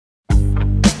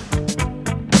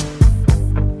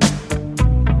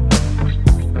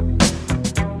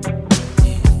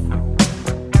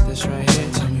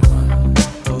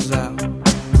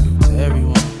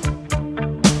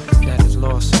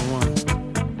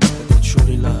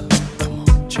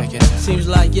Seems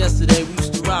like yesterday we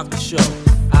used to rock the show.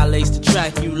 I laced the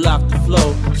track, you locked the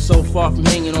flow. So far from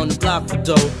hanging on the block for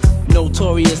dough.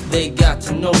 Notorious, they got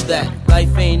to know that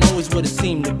life ain't always what it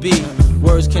seemed to be.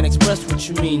 Words can't express what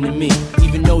you mean to me.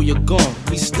 Even though you're gone,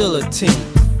 we still a team.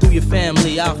 Through your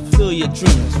family, I'll fulfill your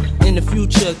dreams. In the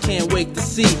future, can't wait to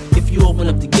see if you open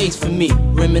up the gates for me.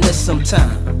 Reminisce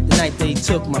sometime, the night they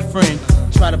took my friend.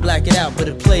 Try to black it out, but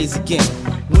it plays again.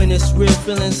 When it's real,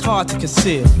 feeling's hard to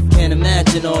conceal. Can't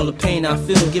imagine all the pain I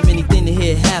feel. Give anything to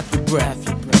hear half your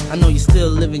breath. I know you're still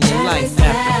living your life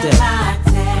after death.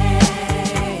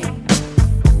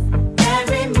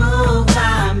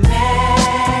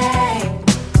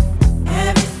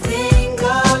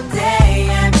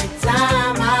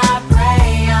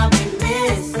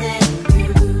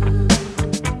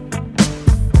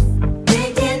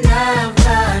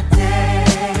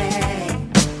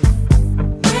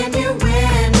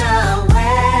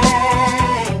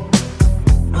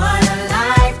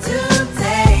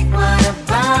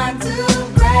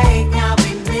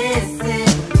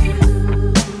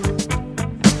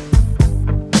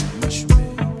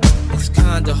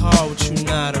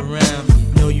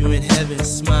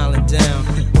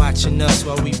 Watching us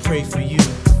while we pray for you.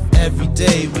 Every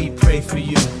day we pray for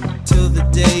you. Till the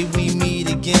day we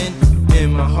meet again.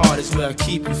 In my heart is where I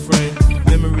keep you, friend.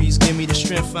 Memories give me the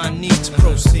strength I need to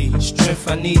proceed.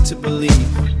 Strength I need to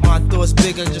believe. My thoughts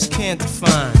big, I just can't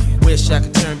define. Wish I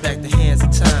could turn back the hands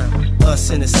of time.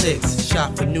 Us in the six,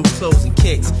 shop for new clothes and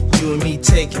kicks. You and me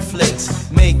taking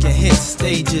flicks, making hits,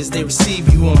 stages they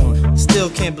receive you on. Still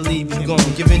can't believe you're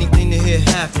gone. Give anything to hear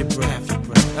half your breath.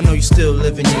 I know you're still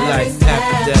living your life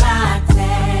after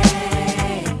death.